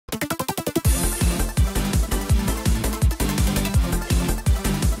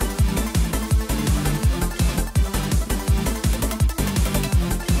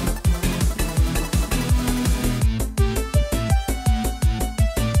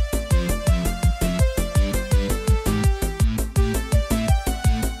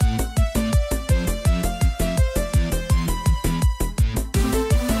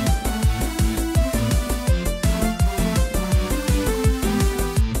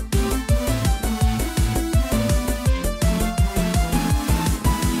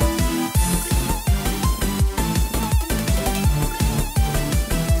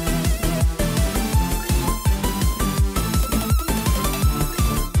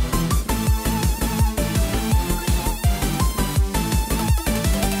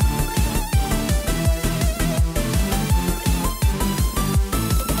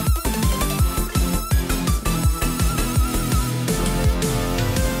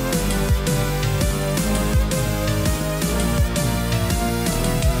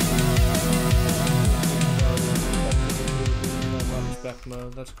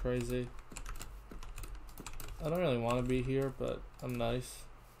That's crazy. I don't really want to be here, but I'm nice,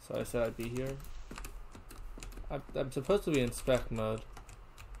 so I said I'd be here. I'm supposed to be in spec mode,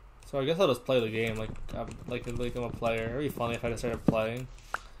 so I guess I'll just play the game like I'm a player. It'd be funny if I just started playing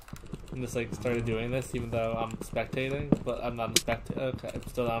and just like started doing this, even though I'm spectating, but I'm not in spectator. Okay, I'm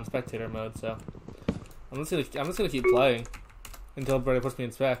still not in spectator mode, so I'm just gonna keep playing until Brady puts me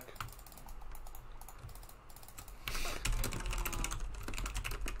in spec.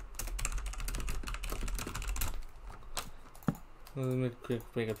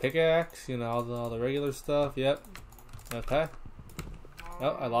 Make a pickaxe, you know, all the regular stuff. Yep. Okay.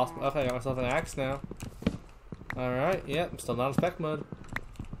 Oh, I lost. Okay, I got myself an axe now. All right. Yep. I'm still not in spec mode.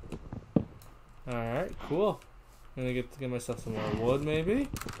 All right. Cool. I'm gonna get myself some more wood, maybe.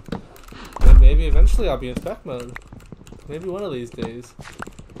 And maybe eventually I'll be in spec mode. Maybe one of these days.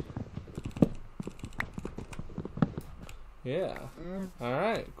 Yeah. All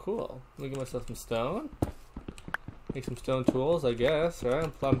right. Cool. Let me get myself some stone. Make some stone tools, I guess, right?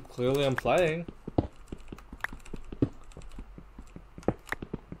 Clearly I'm playing.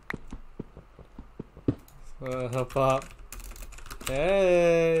 Help up.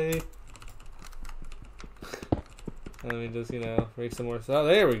 Hey! Let me just, you know, make some more stuff.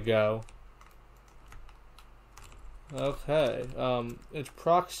 There we go. Okay. It's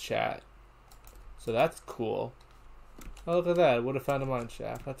Prox chat. So that's cool. Oh, look at that. I would have found a mine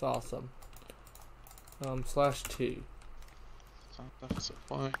shaft. That's awesome. /T.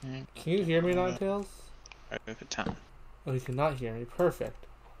 Can you hear me, Ninetails? Oh, you cannot hear me. Perfect.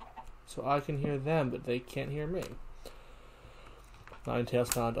 So I can hear them, but they can't hear me.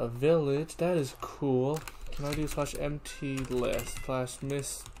 Ninetails found a village. That is cool. Can I do /MT list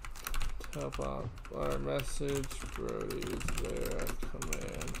 /miss our message? Brody is there.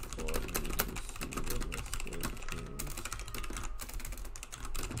 Command for me to see the mystery teams.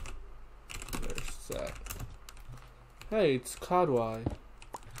 They're set. Hey, it's Codwy.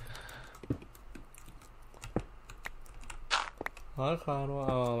 Hi, Codwy.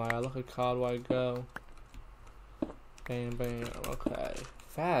 Oh my god, look at Codwy go. Bam, bam. Okay.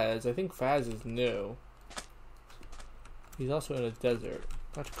 Faz. I think Faz is new. He's also in a desert.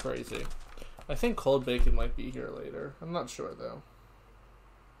 That's crazy. I think Cold Bacon might be here later. I'm not sure, though.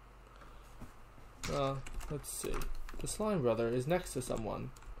 Let's see. The Slime Brother is next to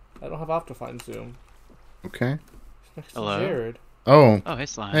someone. I don't have Optifine Zoom. Okay. He's next to Jared. Oh. Oh, hey,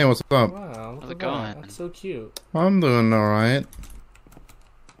 Slime. Hey, what's up? Wow, how's it going? That's so cute. I'm doing alright.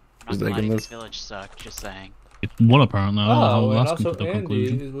 I'm not gonna lie, this village sucked, just saying. It's one apparently. Oh, and also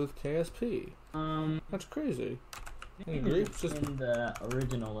Andy is with KSP. That's crazy. And Greeps just in the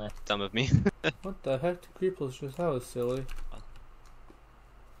original list. Dumb of me. What the heck? Greeple just that was silly.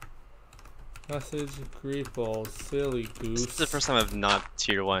 Message Greeple, silly goose. This is the first time I've not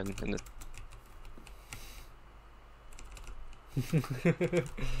tier 1 in the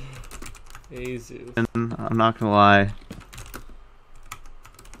Jesus. And I'm not gonna lie.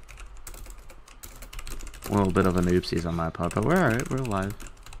 A little bit of an oopsies on my part, but we're alright, we're alive.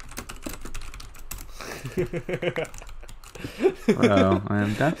 Bro, I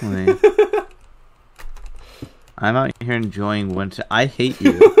am definitely... I'm out here enjoying winter. I hate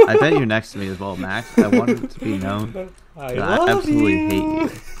you. I bet you're next to me as well, Max. I want it to be known. I absolutely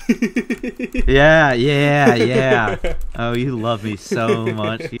hate you. Yeah. Oh, you love me so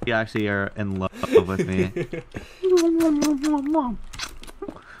much. You actually are in love with me.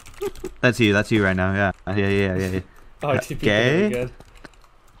 That's you right now, yeah. Yeah. Oh, I TP'd again.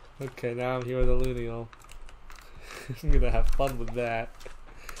 Okay, now I'm here with a Luneal. I'm gonna have fun with that.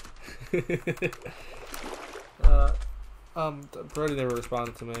 Brody never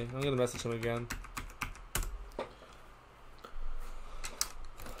responded to me. I'm gonna message him again.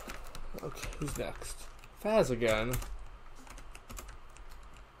 Okay, who's next? Faz again.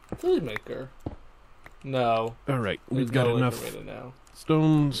 Food maker. No. Alright, we've got enough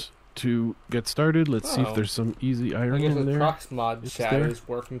stones to get started. Let's see if there's some easy iron in there. I guess the Prox mod chat is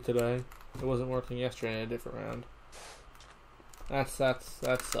working today. It wasn't working yesterday in a different round. That sucks.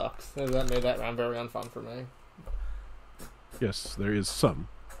 That made that round very unfun for me. Yes, there is some.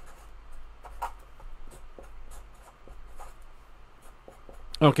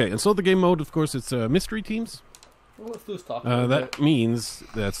 Okay, and so the game mode, of course, it's mystery teams. Well, let's talk that means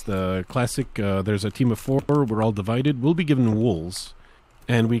that's the classic, there's a team of 4, we're all divided, we'll be given wolves,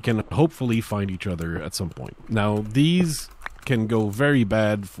 and we can hopefully find each other at some point. Now, these can go very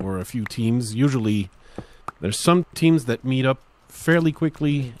bad for a few teams. Usually, there's some teams that meet up fairly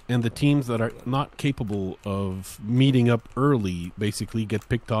quickly, and the teams that are not capable of meeting up early basically get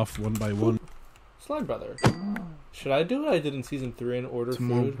picked off one by one. Slime Brother. Should I do what I did in Season 3 and order Some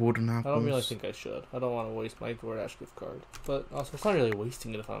more food? wooden I apples. don't really think I should. I don't want to waste my DoorDash gift card. But also, it's not really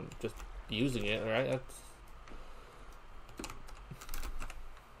wasting it if I'm just using it, right? That's...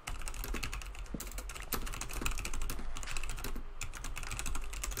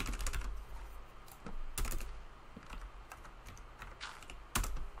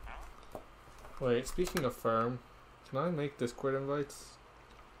 Wait, speaking of firm, can I make Discord invites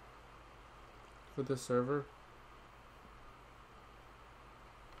for this server?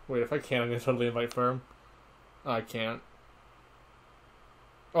 Wait, if I can, I'm gonna totally invite firm. Oh, I can't.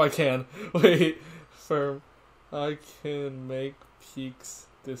 Oh, I can. Wait, firm. I can make Peaks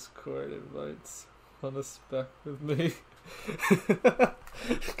Discord invites on a spec with me.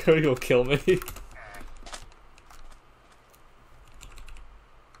 Cody will kill me.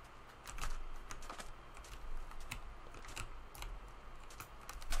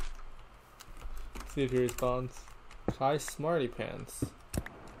 See if he responds. Hi, Smarty Pants.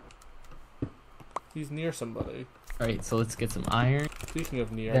 He's near somebody. Alright, so let's get some iron. Speaking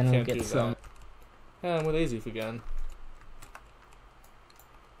of near, Then I we'll can't get do some- that. Yeah, I'm with Azif again.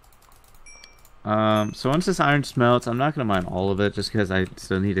 So once this iron smelts, I'm not gonna mine all of it just because I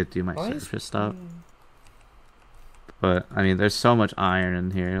still need to do my Why is- surface stuff. But I mean, there's so much iron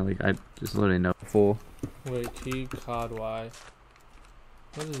in here. Like I just literally know full. Wait, T cod Y.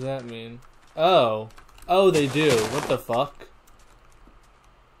 What does that mean? Oh. Oh, they do. What the fuck?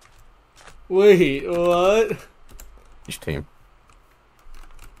 Wait, what? Each team.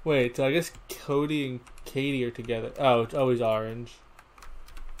 Wait, so I guess Cody and Katie are together. Oh, it's always orange.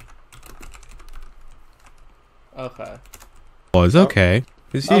 Okay. Oh, it's okay.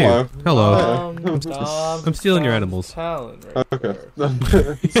 It's you. Hello. Hello. I'm stealing your animals. Talent right Okay.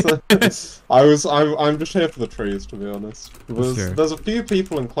 there. I'm just here for the trees, to be honest. Sure. There's a few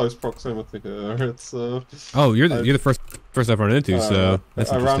people in close proximity here. It's Oh, you're the first I've run into, so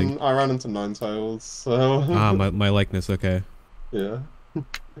that's interesting. I ran into Ninetales, so Ah, my likeness. Okay. yeah. All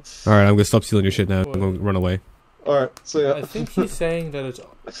right, I'm gonna stop stealing your shit now. I'm gonna run away. Alright, so yeah. I think he's saying that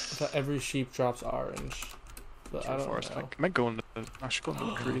that every sheep drops orange. But I don't Forest. know. I might go into I should go into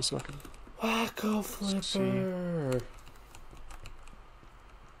the trees so I can. Wacko Flipper!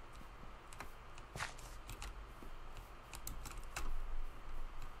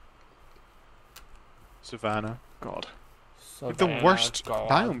 Savannah. God. Like Savannah, the worst God.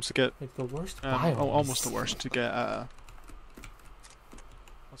 biomes to get. Like the worst Oh, biomes. almost the worst to get.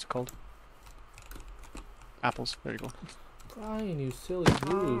 What's it called? Apples. There you go. Brian, you silly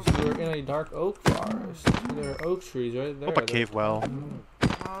goose. You're in a dark oak forest. There are oak trees right there. Up a cave well. I'm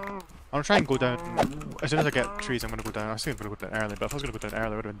gonna try and go down. As soon as I get trees, I'm gonna go down. I was thinking I'm gonna go down early, but if I was gonna go down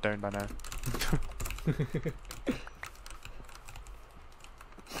early, I would have been down by now.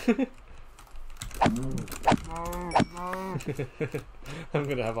 I'm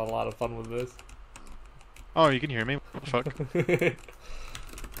gonna have a lot of fun with this. Oh, you can hear me? What the fuck?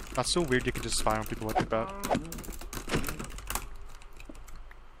 That's so weird you can just spy on people like that.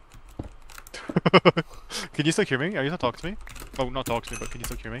 Can you still hear me? Are you still talking to me? Oh, not talking to me, but can you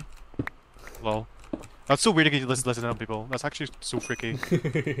still hear me? Lol. That's so weird you can listen on people. That's actually so freaky.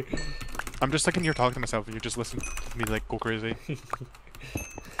 I'm just like in here talking to myself and you're just listening to me like go crazy.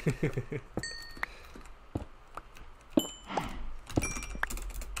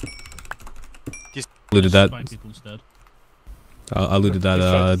 Looted that. Find people instead. I looted that He's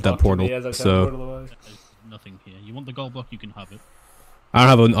trying to that talk to portal. me as I send So portal away. There's nothing here. You want the gold block? You can have it.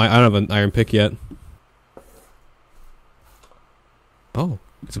 I don't have an iron pick yet. Oh,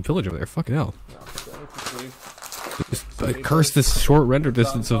 it's a village over there. Fucking hell. No, okay, let's leave. Just, curse this short render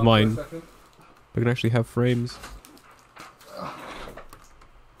distance of mine. I can actually have frames.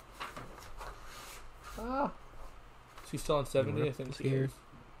 Ah. Is he still on 70? I think he Here. is.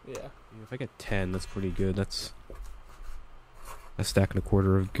 Yeah. If I get 10, that's pretty good. That's a stack and a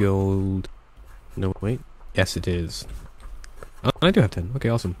quarter of gold. No, wait. Yes, it is. Oh, I do have 10. Okay,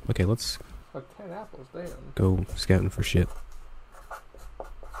 awesome. Okay, let's Like 10 apples, damn. go scouting for shit.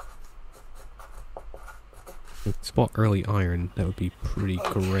 Spot early iron. That would be pretty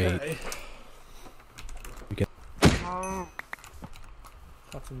great. Okay. We get Got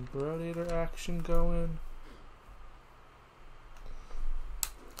some Brodator action going.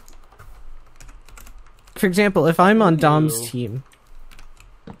 For example, if I'm on Dom's Ew. team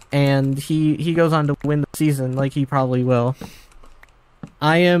and he goes on to win the season, like he probably will,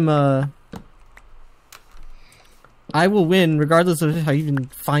 I will win regardless of if I even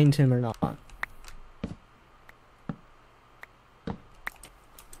find him or not.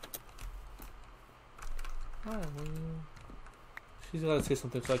 Hi, will you She's gotta say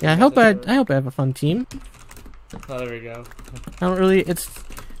something so I can Yeah, I hope I have a fun team. Oh, there we go. I don't really. It's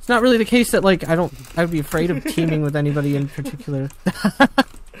not really the case that like I'd be afraid of teaming with anybody in particular.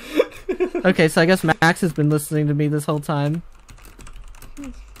 Okay, so I guess Max has been listening to me this whole time.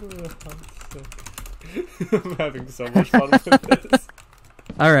 I'm having so much fun with this.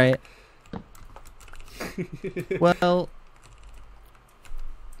 All right. Well,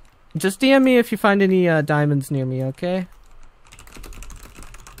 just DM me if you find any diamonds near me, okay?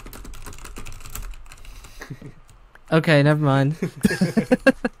 Okay, never mind.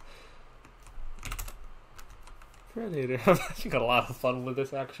 Predator. I've actually got a lot of fun with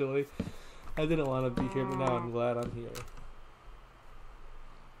this, actually. I didn't want to be here, but now I'm glad I'm here.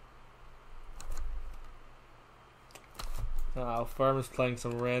 Firm is playing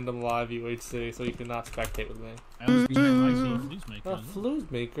some random live UHC, so you cannot spectate with me. I was expecting Flues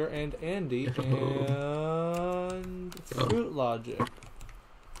Maker and Andy and Fruit Logic.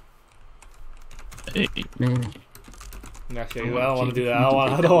 Hey. Man. Actually, I don't want to do that.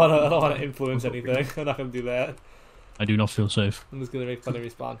 I don't want to influence anything. I'm not gonna do that. I do not feel safe. I'm just gonna make funny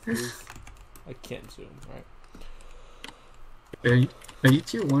responses. I can't zoom, Are right? you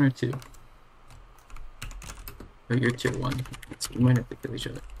tier 1 or 2? Oh, you're tier 1. So we might have to kill each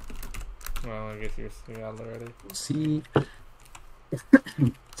other. Well, I guess you're out already. We'll see.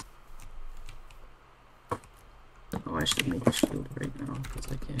 Oh, I should make a shield right now,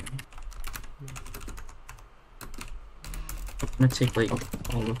 because I can. I'm gonna take, like,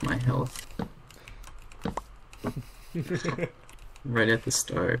 all of my health. Right at the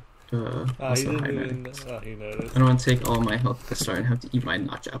start. He Also didn't high even. medics. Oh, he noticed. I don't want to take all my health at the start and have to eat my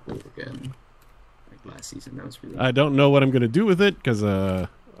notch apple again. Like last season, that was really. I don't know what I'm going to do with it, because, I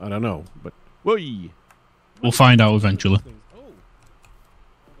don't know, but... Whoa! We'll find out eventually. Oh,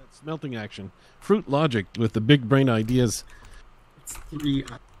 that smelting action. Fruit Logic with the big brain ideas. It's 3.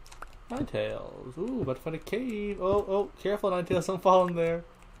 Ninetales. Ooh, about to find a cave. Oh, careful, Ninetales, don't fall in there.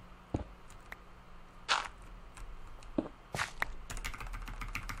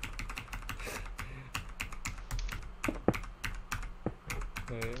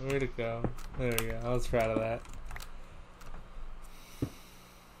 Wait, where'd it go? There we go. I was proud of that.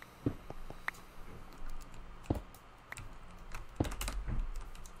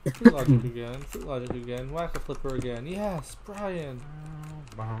 Fruit Logic again. Fruit Logic again. Whack a flipper again. Yes, Brian.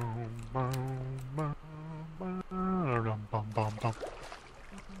 Don't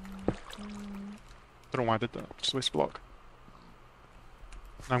know why I did that. Just waste block.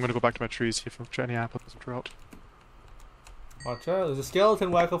 Now I'm gonna go back to my trees, see if I've got any apples and drought. Watch out, there's a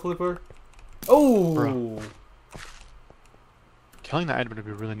skeleton whack a flipper. Oh! Bruh. Killing that Enderman would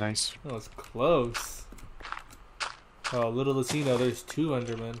be really nice. That was close. Oh, little does he know, there's 2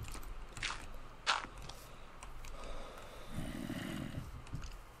 Endermen.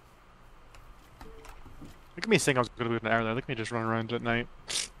 Look at me saying I was gonna do an hour there. Look at me just run around at night.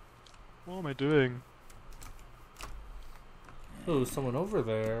 What am I doing? Oh, there's someone over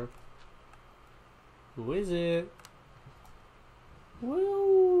there. Who is it?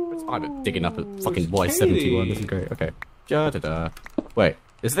 Woo! I'm digging up a fucking It's boy Katie. 71. This is great. Okay. Da-da-da. Wait,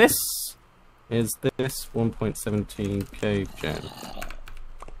 is this 1.17 cave gen?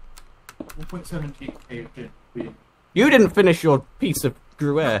 1.17 cave gen. You didn't finish your piece of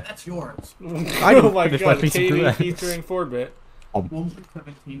Gruyere. That's yours. I didn't Oh my finish my god, piece of Katie Gruyere. featuring 4-bit.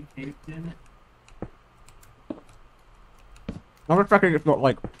 1.17 cave gen. I'm just checking it's not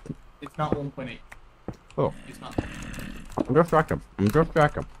like... It's not 1.8. Oh. It's not. I'm just checking.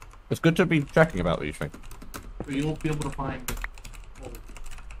 It's good to be checking about these things. So you won't be able to find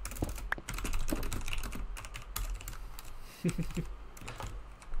the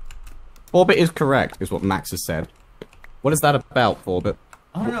Forbit is correct, is what Max has said. What is that about, Forbit?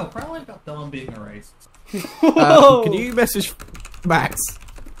 I don't know, probably got done being erased. Can you message Max?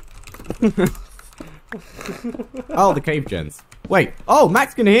 Oh, the cave gens. Wait. Oh,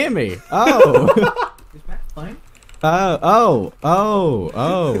 Max can hear me. Oh. Is Max fine?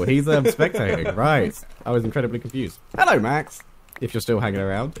 He's spectating. Right. I was incredibly confused. Hello, Max. If you're still hanging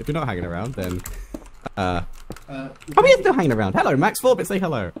around. If you're not hanging around, then... Probably you're still hanging around. Hello, Max. Forbit, say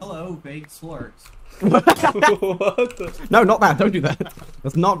hello. Hello, vague slurs. What the? No, not that. Don't do that.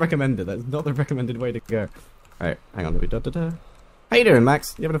 That's not recommended. That's not the recommended way to go. Alright, hang on. Da-da-da. How you doing,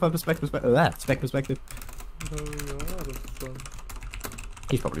 Max? You having a fun spec perspective?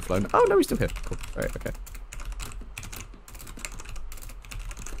 He's probably flown. Oh, no, he's still here. Cool. Alright, okay.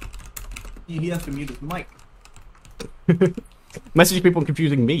 He has to mute his mic. Message people and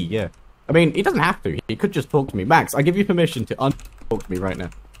confusing me, yeah. I mean, he doesn't have to. He could just talk to me. Max, I give you permission to un-talk to me right now.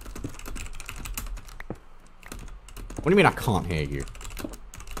 What do you mean I can't hear you?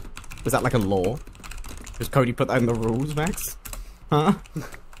 Is that like a law? Does Cody put that in the rules, Max? Huh?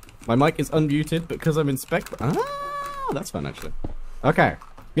 My mic is unmuted because I'm in Spectator. Ah, that's fun, actually. Okay.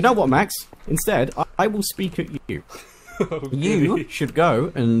 You know what, Max? Instead, I will speak at you. Okay. You should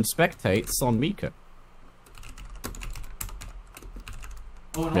go and spectate Son Mika.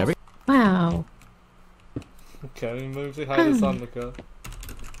 There we Wow. Okay, move say hi to Sonica.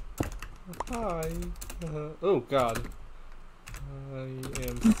 Hi. Oh god. I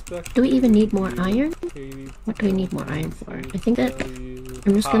am Spectator. Do we even need more iron? Katie, What do we need more iron for? I think that tell you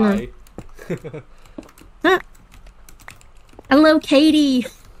I'm just gonna. hi. Ah! Hello, Katie,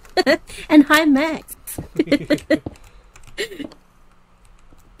 and hi, Max.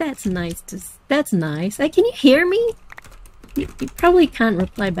 That's nice. That's nice. Can you hear me? You probably can't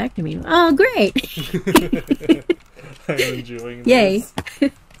reply back to me. Oh, great! I'm enjoying Yay! this.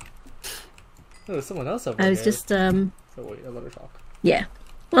 Oh, there's someone else over I was here. just So wait, I let her talk. Yeah.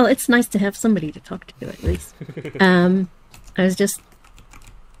 Well, it's nice to have somebody to talk to at least. I was just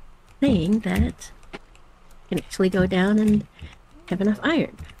saying that I can actually go down and have enough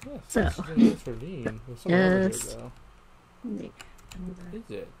iron. Yes, So, this is for Dean. There's someone over here, just though. Is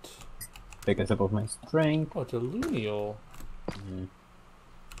it? Take a sip of my drink. Oh, it's a Lunial.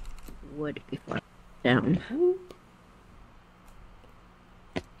 wood before down.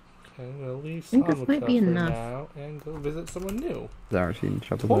 Okay, I'm gonna leave I think this might be for enough. now and go visit someone new. There, I've seen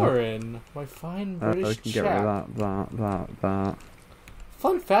trouble. Torin, my fine British I can get rid chap. of that.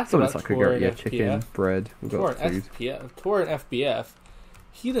 Fun fact So about it's like I get your Torin chicken, FPF. bread, we've got food. Torin FBF.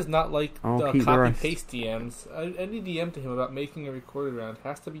 He does not like I'll the keep the copy rest. paste DMs. Any DM to him about making a recorded round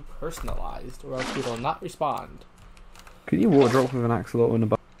has to be personalized, or else he will not respond. Can you water drop with an axolotl in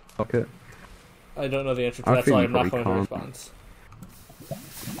a bucket? I don't know the answer to I that, think so you I'm not going probably to can't. respond.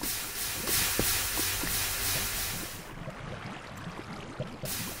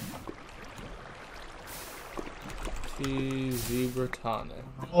 Zebratonic.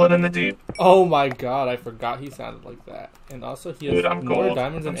 Pulling in the deep. Oh my god, I forgot he sounded like that. And also he has Dude, I'm more gold.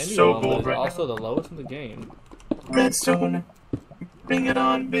 diamonds than I'm anyone, so but gold is right also the lowest in the game. Redstone. Bring it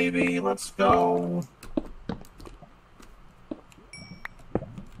on, baby. Let's go.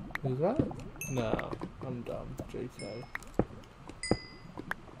 Is that? No, I'm dumb. JK.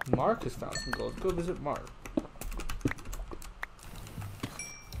 Mark has found some gold. Go visit Mark.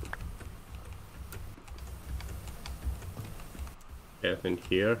 Anything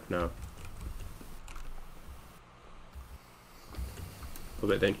here? No. What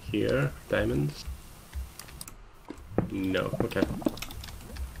about down here? Diamonds? No. Okay.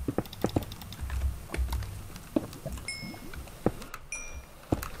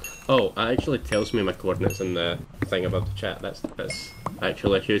 Oh, it actually tells me my coordinates in the thing above the chat. That's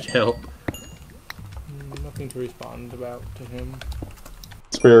actually a huge help. Nothing to respond about to him.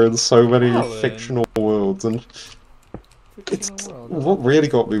 Experience so many Alan. fictional worlds, and Fictional world. what really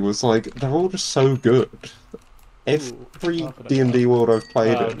got me was like they're all just so good. Every D&D world I've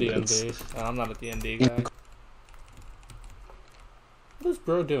played Oh, in, D&D. Oh, I'm not a D&D guy. What is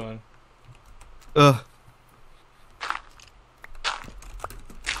bro doing? Ugh.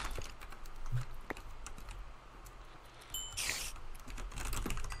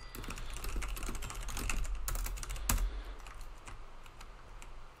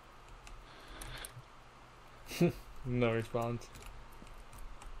 No response.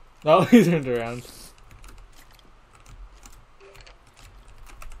 Oh, he turned around.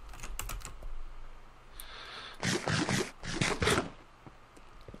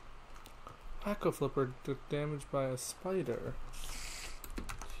 Wacko Flipper took damage by a spider.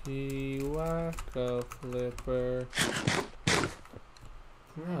 Wacko Flipper.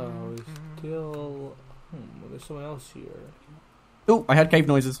 Bro, he's still. There's someone else here. Oh, I had cave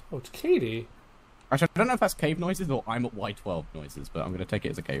noises. Oh, it's Katie. Actually, I don't know if that's cave noises or I'm at Y12 noises, but I'm going to take it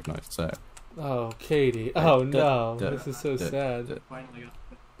as a cave noise, so... Oh, Katie. Oh no, this is so sad.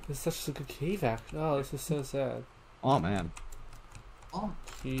 This is such a good cave act. Oh, this is so sad. Oh, man. So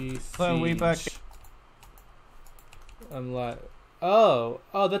we back. I'm like, oh,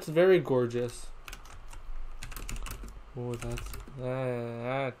 that's very gorgeous. Oh, that's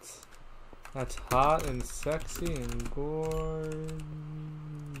hot and sexy and gorgeous.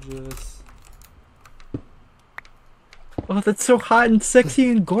 Oh, that's so hot and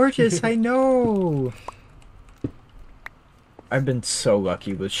sexy and gorgeous. I know. I've been so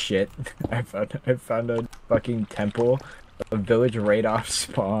lucky with shit. I found a fucking temple, a village right off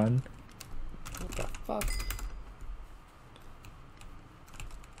spawn. What the fuck?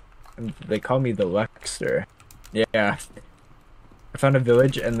 And they call me the Luxter. Yeah. I found a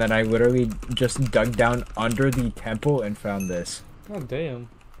village, and then I literally just dug down under the temple and found this. God damn.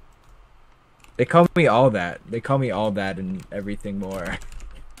 They call me all that. They call me all that and everything more.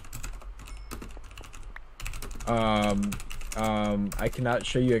 I cannot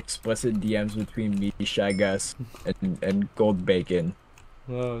show you explicit DMs between me, Shagus, and Gold Bacon.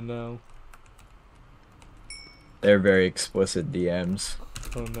 Oh no. They're very explicit DMs.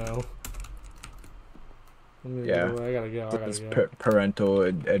 Oh no. Yeah. Go. I gotta go. There's parental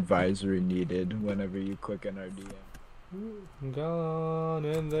advisory needed whenever you click on our DM. Gone,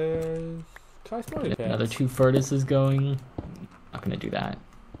 and there's Kai Smarty Pants. Another 2 furnaces going. Not gonna do that.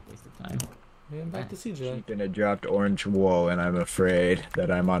 Waste of time. And back to CJ. And it dropped orange wool, and I'm afraid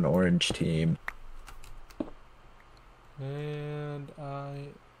that I'm on orange team. And there's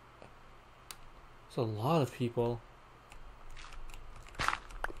a lot of people.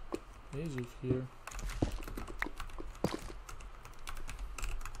 Daisy's here.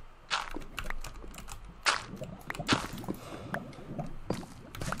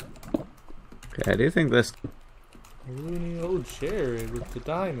 Okay, I do think this. Loony old cherry with the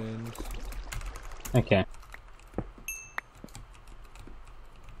diamonds. Okay.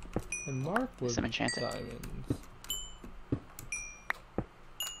 And Mark with Some enchanted. diamonds.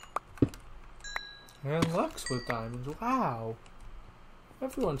 And Lux with diamonds. Wow.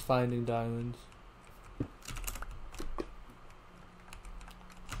 Everyone's finding diamonds.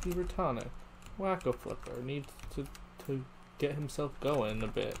 Tonic. Wacko Flipper needs to get himself going a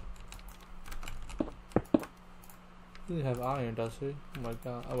bit. He doesn't have iron, does he? Oh my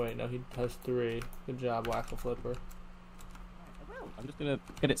god. Oh wait, no, he has 3. Good job, Wacko Flipper. I'm just gonna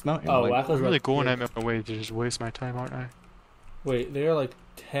get it smelting. Oh, like, Wacko's I'm really like going out of my way to just waste my time, aren't I? Wait, they are like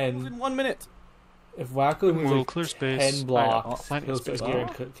 10. In 1 minute. If Wacko moves Well, like clear 10 space. blocks, Plenty he'll of space. start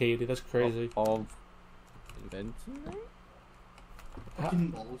hearing Katie. That's crazy. Of inventory?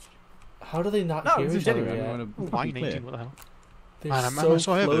 How do they not No, hear it's each just other genuine. yet? I wanna be Why clear. 19? What the hell? They're Man, so I'm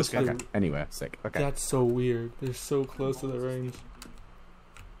so heavy. close to. Okay. Anyway, sick. Okay. That's so weird. They're so close to the range.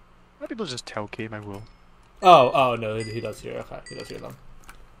 Why people just tell Kate my will? Oh no, he does hear. Okay, he does hear them.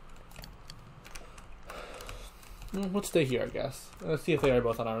 Let's stay here, I guess. Let's see if they are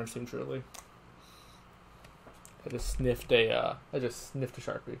both on orange team truly. I just sniffed a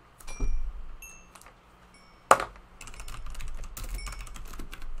Sharpie.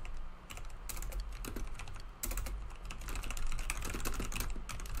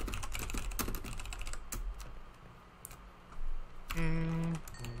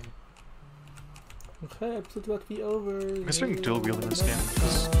 Okay, episode's about to be over. I'm starting dual wielding this game.